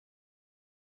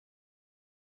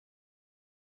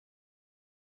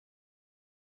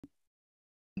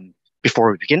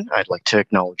Before we begin, I'd like to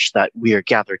acknowledge that we are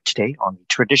gathered today on the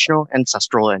traditional,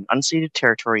 ancestral, and unceded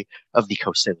territory of the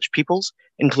Coast Salish peoples,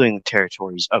 including the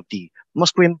territories of the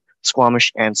Musqueam,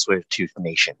 Squamish, and Tsleil-Waututh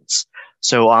nations.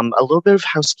 So a little bit of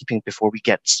housekeeping before we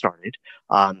get started.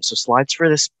 So slides for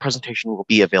this presentation will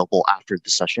be available after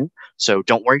the session, so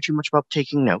don't worry too much about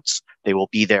taking notes. They will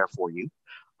be there for you.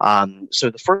 So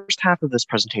the first half of this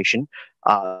presentation,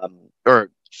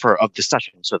 of the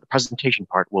session, so the presentation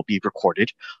part will be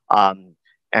recorded.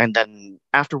 And then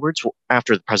afterwards,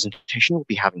 after the presentation, we'll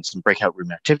be having some breakout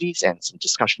room activities and some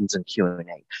discussions and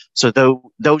Q&A. So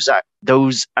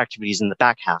those activities in the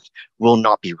back half will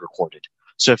not be recorded.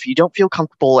 So if you don't feel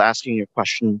comfortable asking your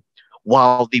question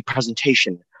while the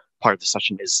presentation part of the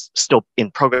session is still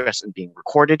in progress and being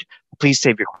recorded, please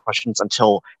save your questions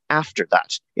until after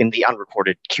that in the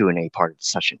unrecorded Q&A part of the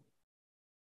session.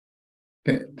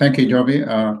 Okay, thank you, Joby.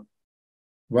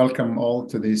 Welcome all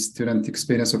to the Student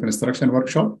Experience of Instruction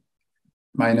workshop.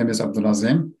 My name is Abdullah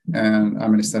Zain, and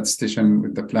I'm a statistician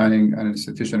with the Planning and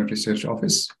Institutional Research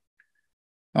Office.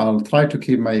 I'll try to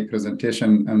keep my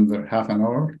presentation under half an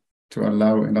hour to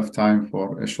allow enough time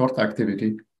for a short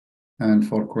activity and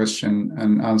for question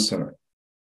and answer.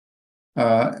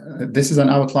 This is an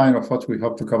outline of what we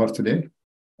hope to cover today.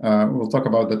 We'll talk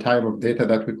about the type of data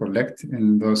that we collect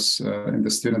in the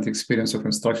student experience of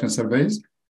instruction surveys,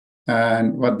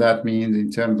 and what that means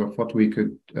in terms of what we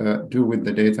could do with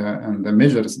the data and the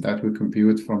measures that we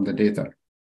compute from the data.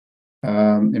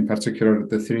 In particular,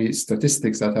 the three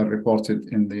statistics that are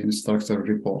reported in the Instructor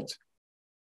report.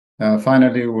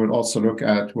 Finally, we'll also look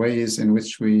at ways in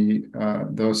which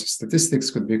those statistics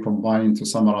could be combined to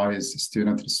summarize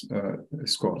student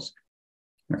scores.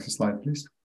 Next slide, please.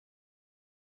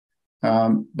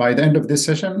 By the end of this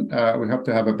session, we hope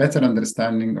to have a better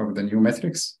understanding of the new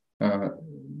metrics,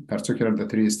 particularly the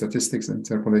three statistics: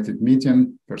 interpolated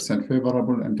median, percent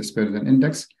favorable, and dispersion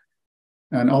index,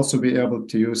 and also be able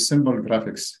to use simple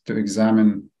graphics to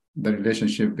examine the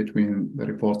relationship between the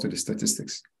reported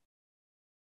statistics.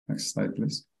 Next slide,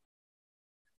 please.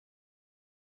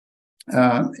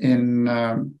 In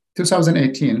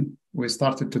 2018, we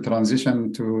started to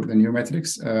transition to the new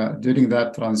metrics. During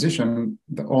that transition,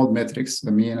 the old metrics,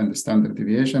 the mean and the standard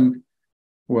deviation,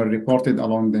 were reported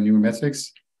along the new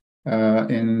metrics.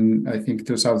 In, I think,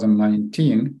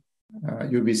 2019,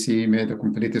 UBC made a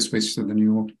complete switch to the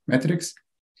new metrics.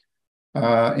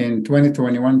 In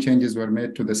 2021, changes were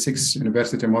made to the 6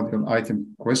 university module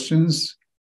item questions.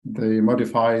 The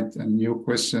modified and new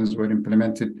questions were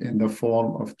implemented in the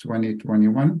fall of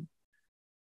 2021.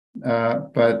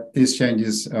 But these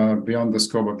changes are beyond the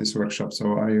scope of this workshop,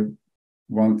 so I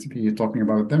won't be talking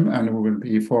about them, and we will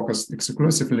be focused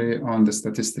exclusively on the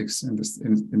statistics in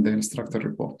the Instructor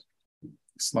report.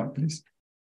 Next slide, please.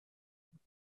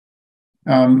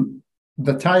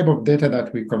 The type of data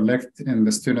that we collect in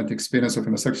the student experience of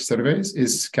instruction surveys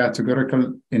is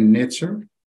categorical in nature.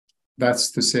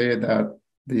 That's to say that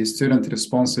the student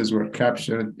responses were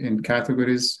captured in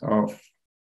categories of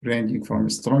ranging from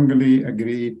strongly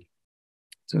agree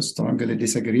to strongly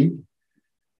disagree.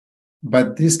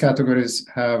 But these categories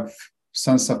have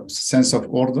sense of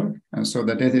order, and so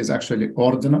the data is actually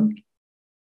ordinal,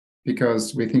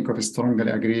 because we think of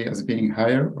strongly agree as being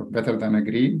higher or better than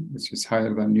agree, which is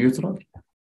higher than neutral.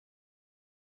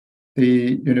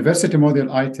 The university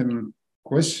module item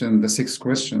question, the 6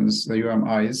 questions, the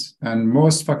UMIs, and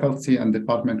most faculty and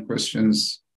department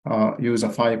questions use a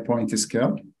 5-point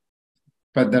scale.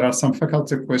 But there are some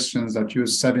faculty questions that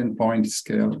use 7-point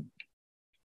scale.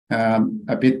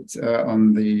 A bit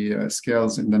on the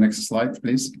scales in the next slide,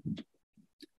 please.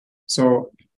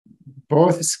 So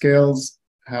both scales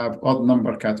have odd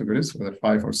number categories, whether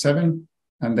 5 or 7,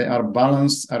 and they are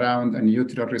balanced around a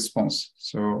neutral response.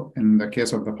 So in the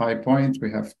case of the 5-point,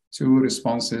 we have 2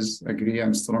 responses, agree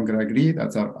and stronger agree,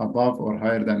 that are above or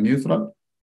higher than neutral.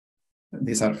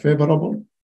 These are favorable.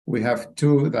 We have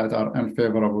 2 that are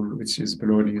unfavorable, which is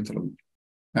below neutral.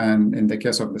 And in the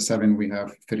case of the 7, we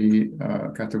have 3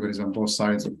 categories on both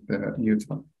sides of the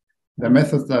neutral. The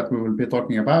methods that we will be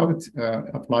talking about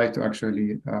apply to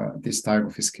actually this type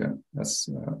of scale. That's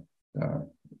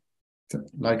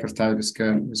Likert-type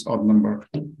scale with odd number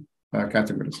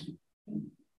categories.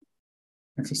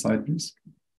 Next slide, please.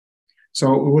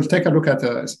 So we will take a look at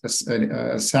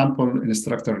a sample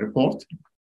instructor report.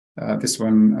 This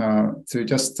one,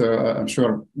 I'm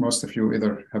sure most of you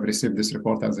either have received this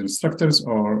report as instructors,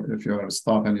 or if you're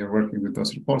staff and you're working with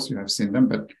those reports, you have seen them.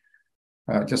 But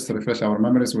just to refresh our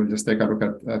memories, we'll just take a look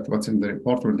at what's in the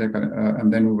report. We'll take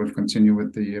and then we will continue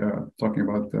with the talking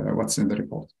about what's in the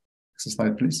report. Next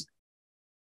slide, please.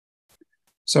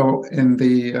 So in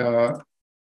the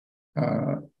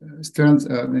students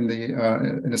in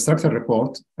the instructor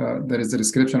report, there is a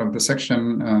description of the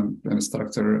section and the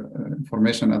instructor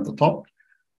information at the top,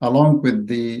 along with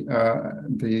the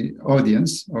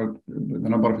audience or the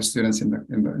number of students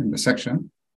in the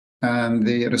section, and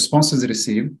the responses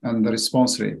received and the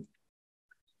response rate.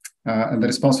 And the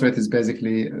response rate is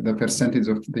basically the percentage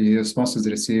of the responses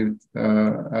received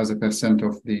as a percent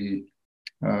of the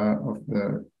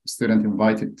student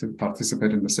invited to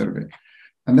participate in the survey.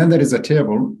 And then there is a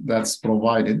table that's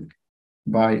provided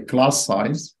by class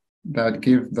size that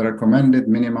give the recommended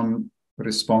minimum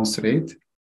response rate.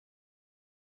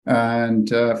 And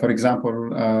for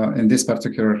example, in this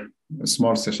particular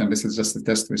small session, this is just a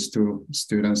test with 2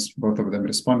 students, both of them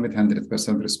responded,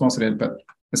 100% response rate. But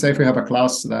let's say if we have a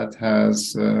class that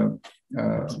has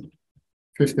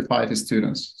 55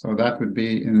 students, so that would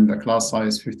be in the class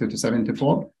size 50 to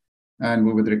 74, and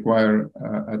we would require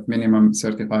at minimum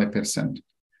 35%.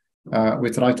 We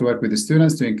try to work with the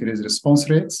students to increase response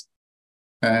rates.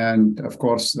 And of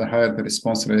course, the higher the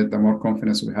response rate, the more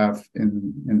confidence we have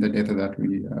in the data that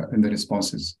we, in the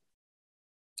responses.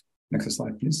 Next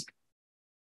slide, please.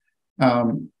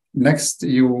 Next,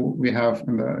 we have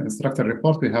in the instructor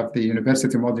report, we have the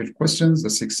university module questions, the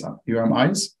 6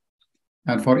 UMIs.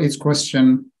 And for each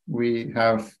question, we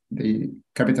have the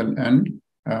capital N,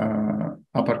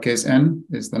 uppercase N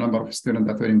is the number of students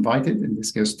that were invited, in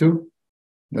this case 2.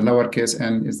 The lowercase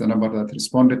n is the number that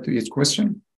responded to each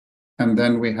question. And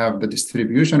then we have the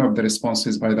distribution of the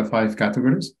responses by the 5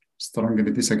 categories: strongly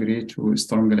disagree to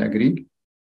strongly agree.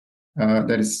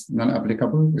 That is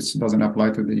non-applicable, which doesn't apply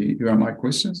to the UMI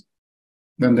questions.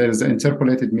 Then there is the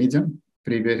interpolated median,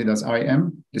 abbreviated as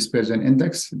IM, dispersion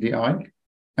index, DI,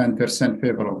 and percent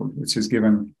favorable, which is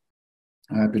given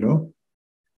below.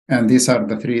 And these are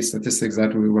the 3 statistics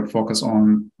that we will focus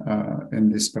on in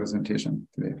this presentation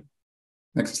today.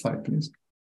 Next slide, please.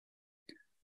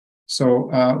 So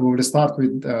we will start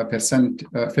with percent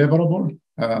favorable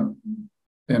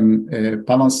in a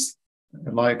balanced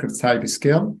Likert-type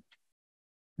scale.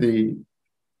 The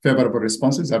favorable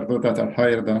responses are those that are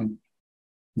higher than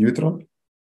neutral.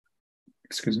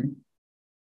 Excuse me.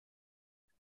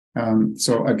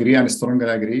 So agree and strongly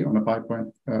agree on a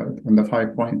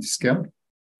 5-point scale.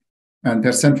 And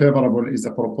percent favorable is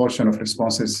the proportion of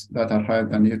responses that are higher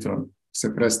than neutral,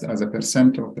 expressed as a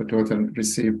percent of the total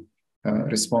received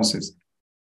responses.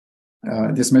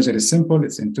 This measure is simple,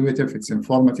 it's intuitive, it's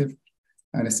informative,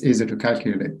 and it's easy to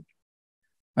calculate.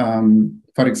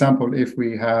 For example, if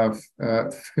we have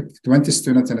 20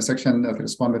 students in a section that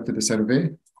responded to the survey,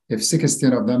 if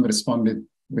 16 of them responded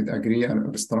with agree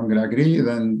and strongly agree,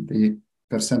 then the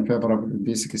percent favorable would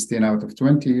be 16 out of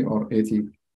 20 or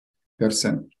 80%.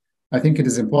 I think it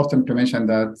is important to mention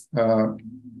that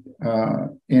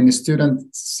in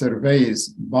student surveys,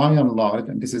 by and large,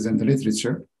 and this is in the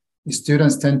literature,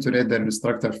 students tend to rate their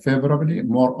instructor favorably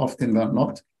more often than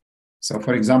not. So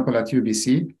for example, at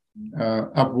UBC,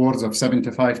 upwards of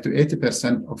 75 to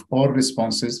 80% of all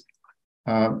responses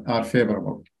are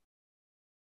favorable.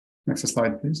 Next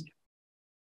slide, please.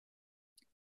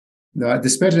 The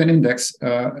dispersion index,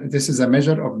 this is a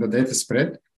measure of the data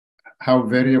spread, how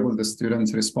variable the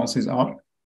students' responses are.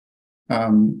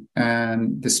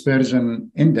 And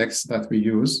dispersion index that we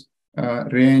use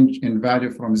range in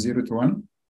value from 0 to 1.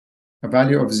 A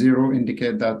value of 0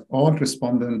 indicate that all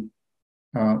respondents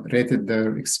rated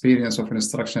their experience of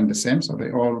instruction the same, so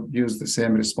they all use the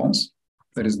same response.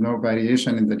 There is no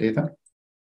variation in the data.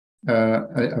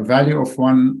 A value of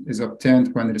 1 is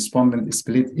obtained when the respondent is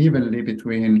split evenly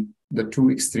between the 2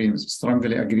 extremes,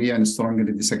 strongly agree and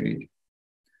strongly disagree.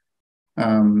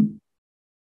 I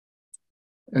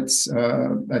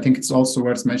think it's also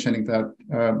worth mentioning that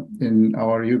in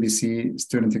our UBC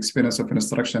student experience of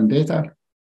instruction data,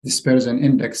 dispersion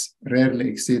index rarely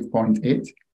exceeds 0.8.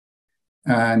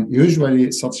 And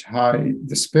usually such high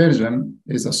dispersion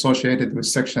is associated with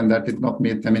section that did not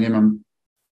meet the minimum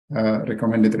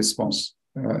recommended response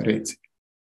rate.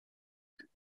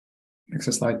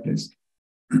 Next slide, please.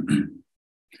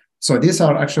 So these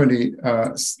are actually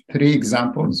 3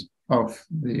 examples of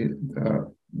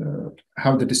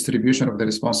how the distribution of the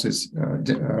responses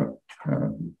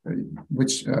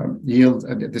which yield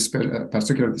a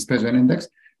particular dispersion index.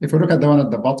 If we look at the one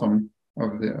at the bottom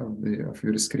of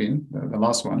your screen, the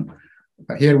last one,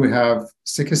 here we have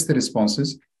 60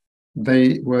 responses.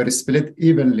 They were split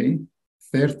evenly,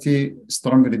 30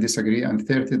 strongly disagree and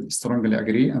 30 strongly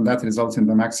agree, and that results in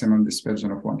the maximum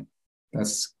dispersion of 1.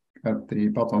 That's at the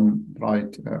bottom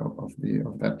right of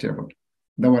that table.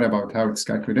 Don't worry about how it's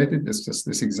calculated. It's just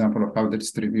this example of how the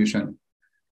distribution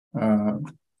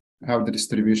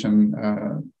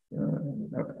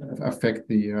affect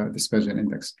the dispersion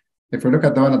index. If we look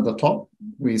at the one at the top,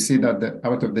 we see that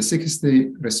out of the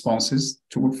 60 responses,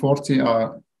 40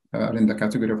 are in the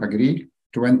category of agree,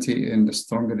 20 in the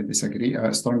strongly disagree,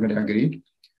 strongly agree.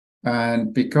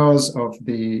 And because of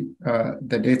the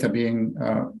data being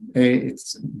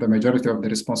it's the majority of the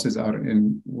responses are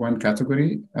in one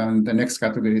category, and the next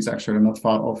category is actually not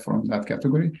far off from that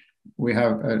category, we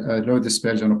have a low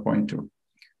dispersion of 0.2.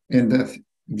 In the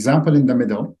example in the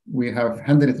middle, we have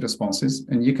 100 responses,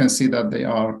 and you can see that they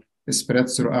are spread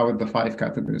throughout the 5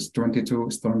 categories: 22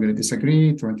 strongly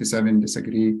disagree, 27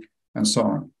 disagree, and so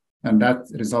on. And that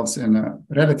results in a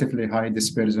relatively high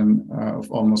dispersion of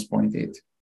almost 0.8.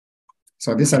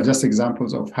 So these are just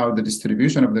examples of how the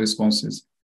distribution of the responses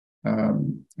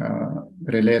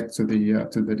relate to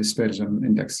the dispersion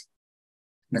index.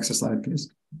 Next slide,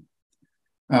 please.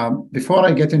 Before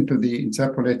I get into the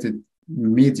interpolated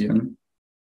median,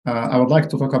 I would like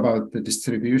to talk about the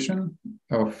distribution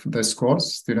of the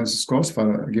scores, students' scores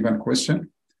for a given question,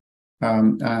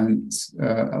 and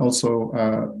also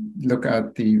look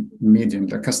at the median,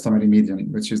 the customary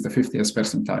median, which is the 50th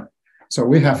percentile. So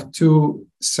we have 2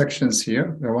 sections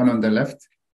here. The one on the left,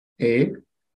 A,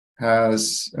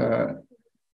 has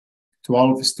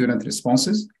 12 student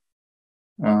responses.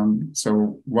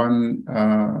 So one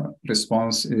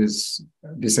response is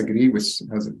disagree, which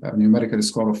has a numerical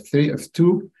score of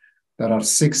 2. There are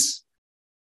 6,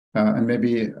 and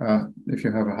maybe if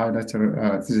you have a highlighter,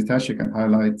 Tizitash, you can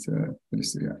highlight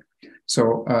this here.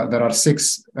 So there are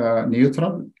 6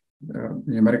 neutral,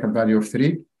 numerical value of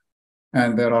 3,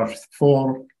 and there are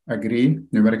 4 agree,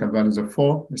 numerical values of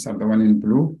 4. These are the one in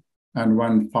blue, and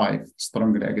 1 5,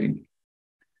 strongly agree.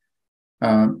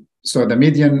 So the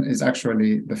median is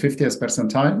actually the 50th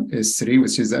percentile is 3,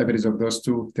 which is the average of those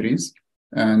 2 3s.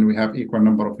 And we have equal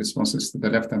number of responses to the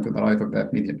left and to the right of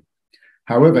that median.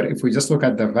 However, if we just look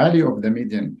at the value of the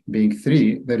median being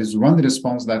 3, there is 1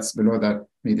 response that's below that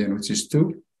median, which is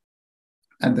 2.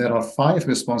 And there are 5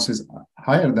 responses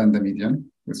higher than the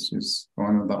median, which is the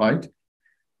one on the right.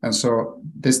 And so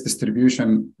this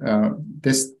distribution,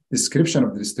 this description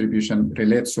of the distribution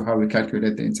relates to how we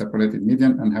calculate the interpolated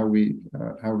median, and how we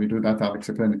do that. I'll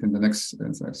explain it in the next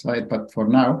slide. But for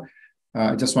now,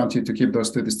 I just want you to keep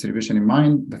those 2 distributions in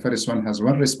mind. The first one has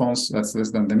 1 response that's less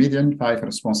than the median, 5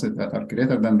 responses that are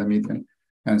greater than the median,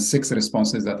 and 6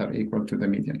 responses that are equal to the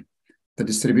median. The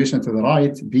distribution to the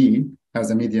right, B, has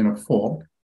a median of 4.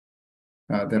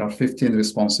 There are 15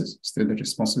 responses, student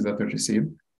responses that are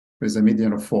received, with a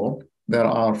median of 4. There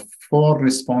are 4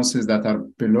 responses that are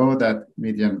below that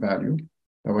median value,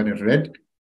 the one in red.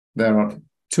 There are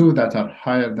 2 that are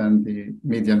higher than the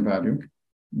median value,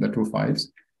 the 2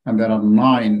 5s, and there are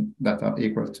 9 that are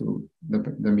equal to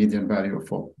the median value of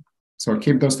 4. So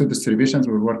keep those 2 distributions.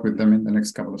 We'll work with them in the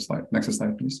next couple of slides. Next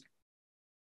slide, please.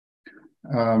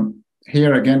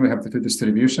 Here again, we have the 2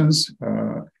 distributions.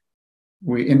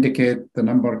 We indicate the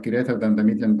number greater than the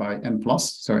median by n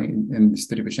plus. So in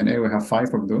distribution A, we have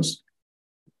 5 of those.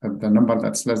 The number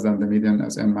that's less than the median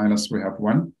as n minus, we have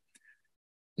 1.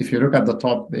 If you look at the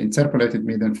top, the interpolated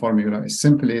median formula is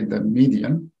simply the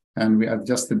median, and we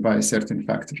adjust it by a certain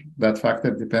factor. That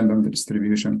factor depends on the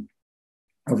distribution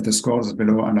of the scores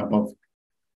below and above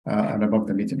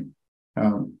the median.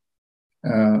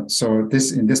 So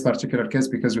in this particular case,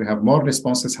 because we have more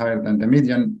responses higher than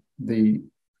the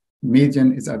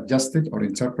median is adjusted or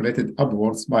interpolated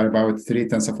upwards by about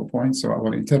 0.3 of a point. So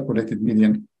our interpolated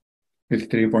median is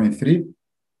 3.3.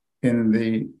 In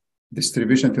the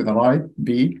distribution to the right,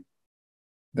 B,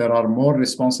 there are more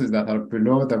responses that are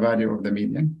below the value of the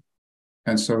median.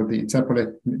 And so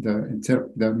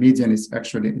the median is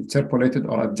actually interpolated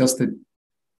or adjusted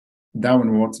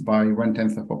downwards by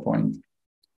 0.1 of a point.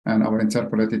 And our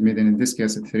interpolated median in this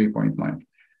case is 3.9.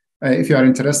 If you are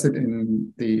interested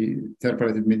in the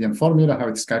interpolated median formula, how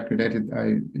it's calculated,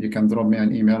 you can drop me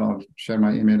an email. I'll share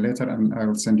my email later, and I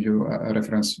will send you a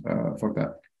reference for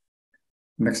that.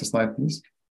 Next slide, please.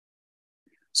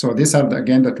 So these are,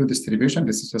 again, the 2 distribution.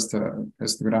 This is just a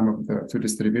histogram of the 2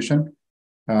 distribution.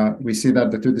 We see that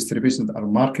the 2 distributions are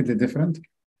markedly different.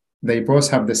 They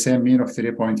both have the same mean of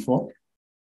 3.4.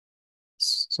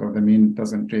 So the mean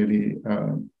doesn't really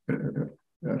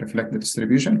reflect the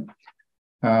distribution.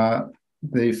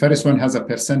 The first one has a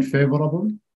percent favorable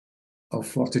of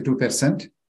 42%.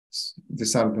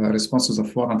 These are the responses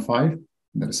of 4 and 5.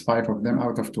 There is 5 of them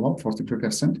out of 12,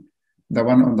 42%. The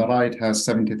one on the right has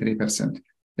 73%.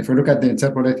 If we look at the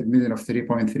interpolated median of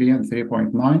 3.3 and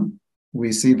 3.9,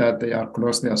 we see that they are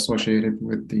closely associated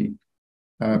with the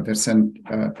percent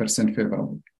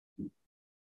favorable.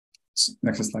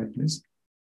 Next slide, please.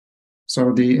 So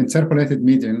the interpolated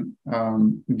median,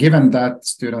 given that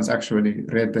students actually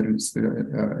rate their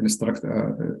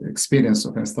experience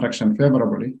of instruction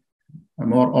favorably,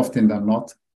 more often than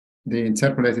not, the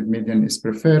interpolated median is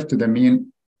preferred to the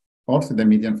mean or to the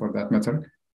median for that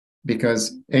matter,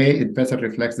 because it better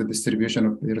reflects the distribution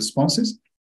of the responses,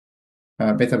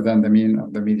 better than the mean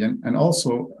of the median. And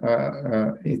also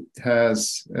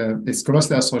it's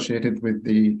closely associated with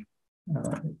the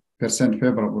percent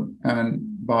favorable. And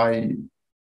by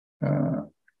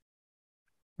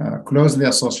closely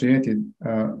associated,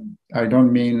 I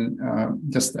don't mean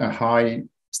just a high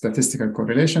statistical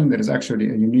correlation. There is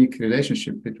actually a unique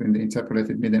relationship between the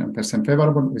interpolated median and percent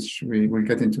favorable, which we will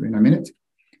get into in a minute.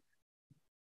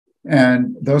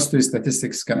 And those two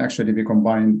statistics can actually be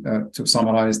combined to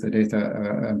summarize the data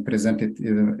and present it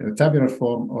either in a tabular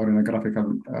form or in a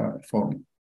graphical form.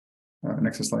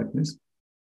 Next slide, please.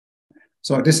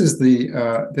 So this is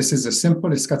a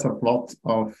simple scatter plot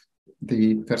of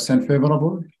the percent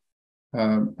favorable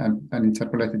and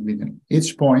interpolated median.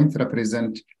 Each point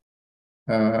represent,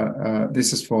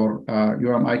 this is for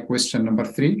UMI question number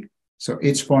 3. So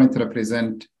each point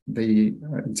represent the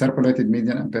interpolated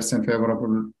median and percent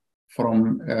favorable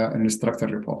from an instructor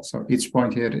report. So each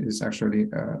point here is actually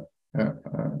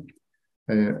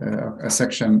a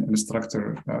section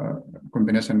instructor,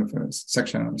 combination of a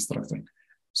section and instructor.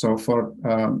 So for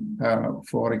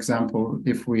example,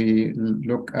 if we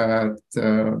look at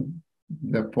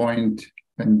the point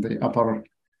in the upper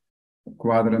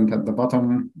quadrant at the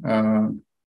bottom,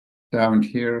 down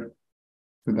here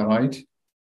to the right,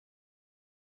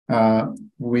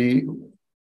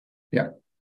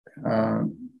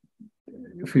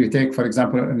 if we take, for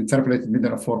example, an interpolated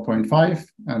median of 4.5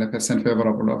 and a percent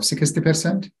favorable of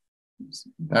 60%,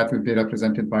 that would be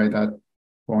represented by that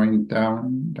point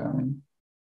down.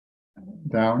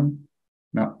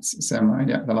 No, same line,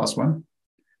 yeah, the last one.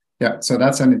 Yeah, so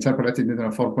that's an interpolated median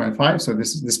of 4.5. So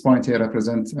this point here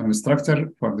represents an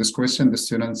instructor. For this question, the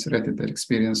students rated their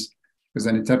experience with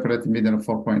an interpolated median of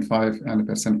 4.5 and a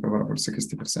percent favorable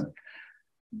 60%.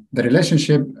 The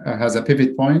relationship has a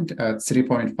pivot point at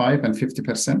 3.5 and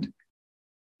 50%,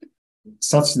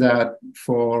 such that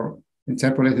for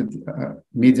interpolated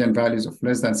median values of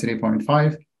less than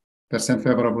 3.5, percent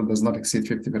favorable does not exceed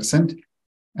 50%.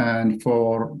 And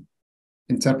for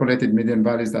interpolated median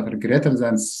values that are greater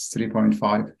than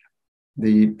 3.5,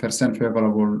 the percent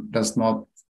favorable does not,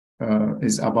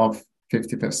 is above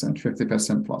 50%,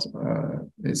 50% plus,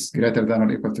 is greater than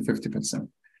or equal to 50%.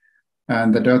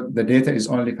 And the data is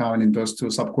only found in those two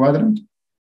subquadrants.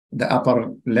 The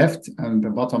upper left and the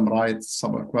bottom right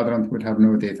subquadrant will have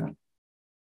no data.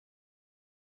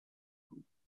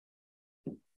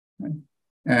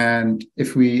 And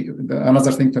if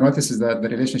another thing to notice is that the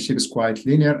relationship is quite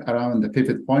linear around the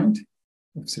pivot point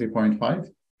of 3.5.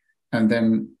 And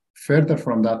then further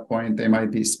from that point, they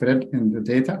might be spread in the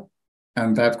data.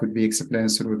 And that could be explained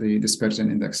through the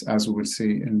dispersion index, as we will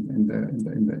see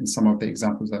in some of the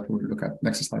examples that we'll look at.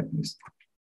 Next slide, please.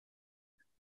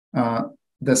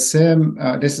 This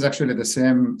is actually the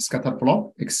same scatter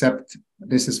plot, except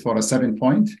this is for a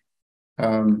 7-point.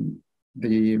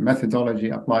 The methodology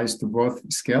applies to both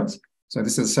scales. So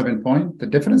this is 7-point. The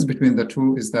difference between the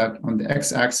two is that on the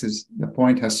x-axis, the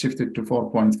point has shifted to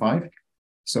 4.5.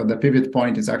 So the pivot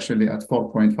point is actually at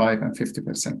 4.5 and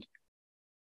 50%.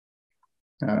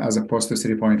 As opposed to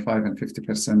 3.5 and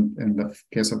 50% in the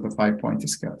case of the 5-point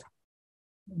scale.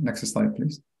 Next slide,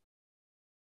 please.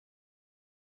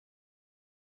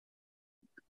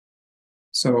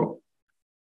 So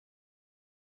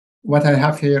what I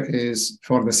have here is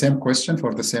for the same question,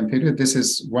 for the same period, this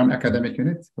is one academic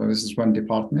unit, so this is one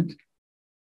department.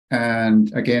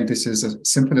 And again, this is a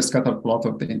simple scatter plot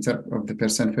of the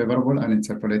percent favorable and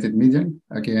interpolated median.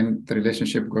 Again, the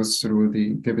relationship goes through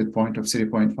the pivot point of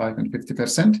 3.5 and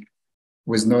 50%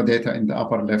 with no data in the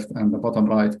upper left and the bottom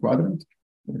right quadrant,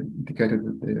 indicated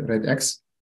with the red X.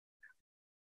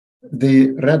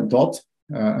 The red dot,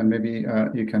 and maybe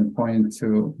you can point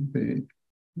to the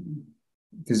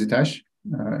Tizitash,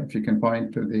 if you can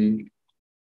point to the,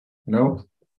 no,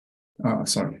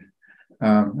 sorry.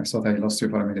 I thought I lost you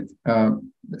for a minute.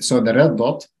 So the red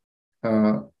dot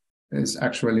is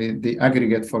actually the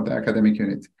aggregate for the academic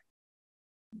unit.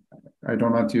 I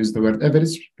don't want to use the word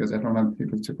average because I don't want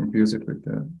people to confuse it with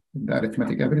the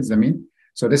arithmetic average, the mean.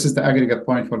 So this is the aggregate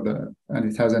point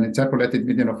and it has an interpolated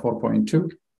median of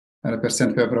 4.2 and a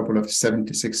percent favorable of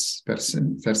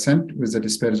 76% with a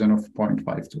dispersion of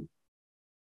 0.52.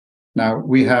 Now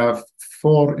we have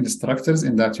 4 instructors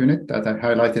in that unit that I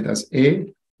highlighted as A,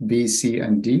 B, C,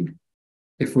 and D.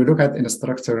 If we look at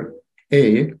instructor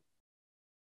A,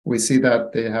 we see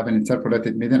that they have an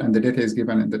interpolated median, and the data is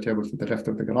given in the table to the left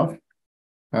of the graph.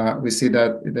 We see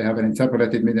that they have an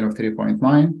interpolated median of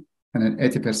 3.9 and an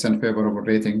 80% favorable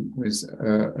rating with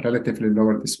a relatively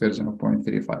lower dispersion of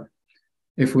 0.35.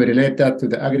 If we relate that to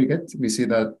the aggregate, we see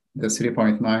that the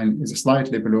 3.9 is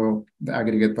slightly below the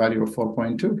aggregate value of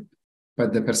 4.2,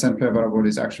 but the percent favorable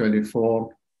is actually 4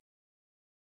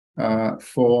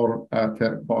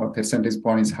 percentage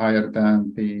points higher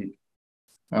than the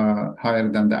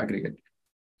aggregate.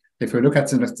 If we look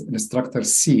at Instructor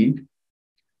C,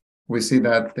 we see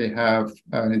that they have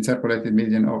an interpolated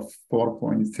median of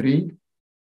 4.3,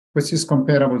 which is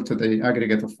comparable to the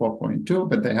aggregate of 4.2,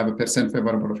 but they have a percent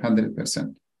favorable of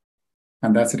 100%.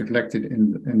 And that's reflected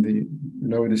in the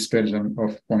low dispersion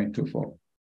of 0.24.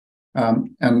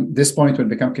 And this point will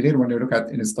become clear when you look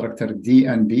at Instructor D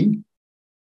and B.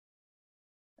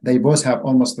 They both have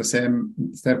almost the same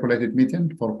interpolated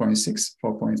median, 4.6,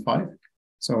 4.5.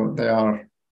 So they are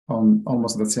on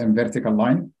almost the same vertical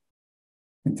line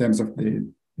in terms of the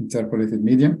interpolated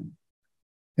median.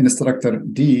 Instructor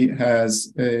D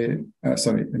has a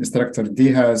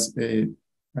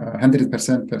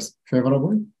 100%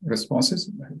 favorable responses,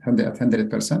 at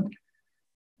 100%,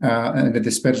 and a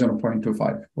dispersion of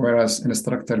 0.25. Whereas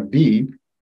Instructor B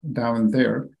down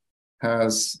there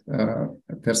has a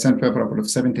percent favorable of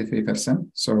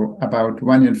 73%. So about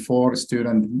 1 in 4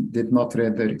 students did not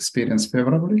rate their experience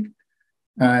favorably.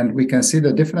 And we can see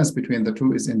the difference between the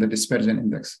two is in the dispersion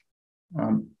index.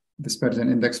 Dispersion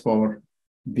index for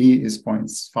B is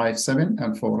 0.57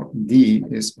 and for D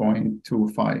is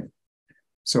 0.25.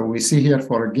 So we see here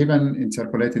for a given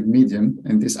interpolated median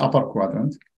in this upper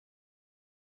quadrant,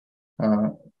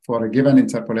 for a given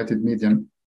interpolated median,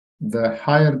 the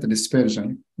higher the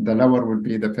dispersion, the lower will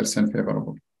be the percent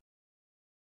favorable.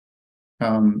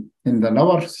 In the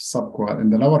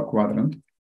lower quadrant,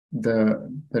 the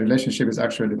relationship is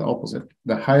actually the opposite.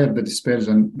 The higher the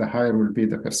dispersion, the higher will be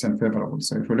the percent favorable.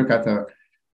 So if we look at an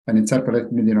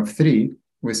interpolated median of 3,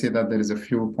 we see that there is a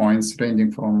few points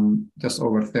ranging from just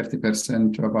over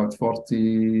 30% to about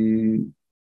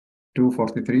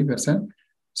 43%.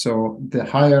 So the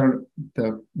higher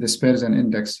the dispersion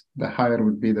index, the higher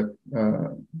would be the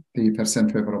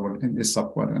percent favorable in this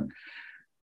subquadrant.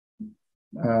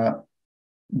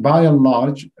 By and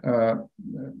large,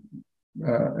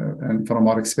 and from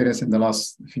our experience in the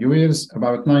last few years,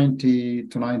 about 90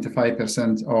 to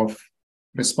 95% of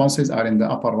responses are in the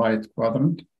upper right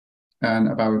quadrant, and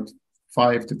about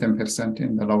 5 to 10%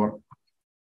 in the lower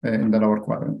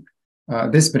quadrant.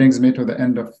 This brings me to the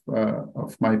end of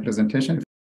my presentation.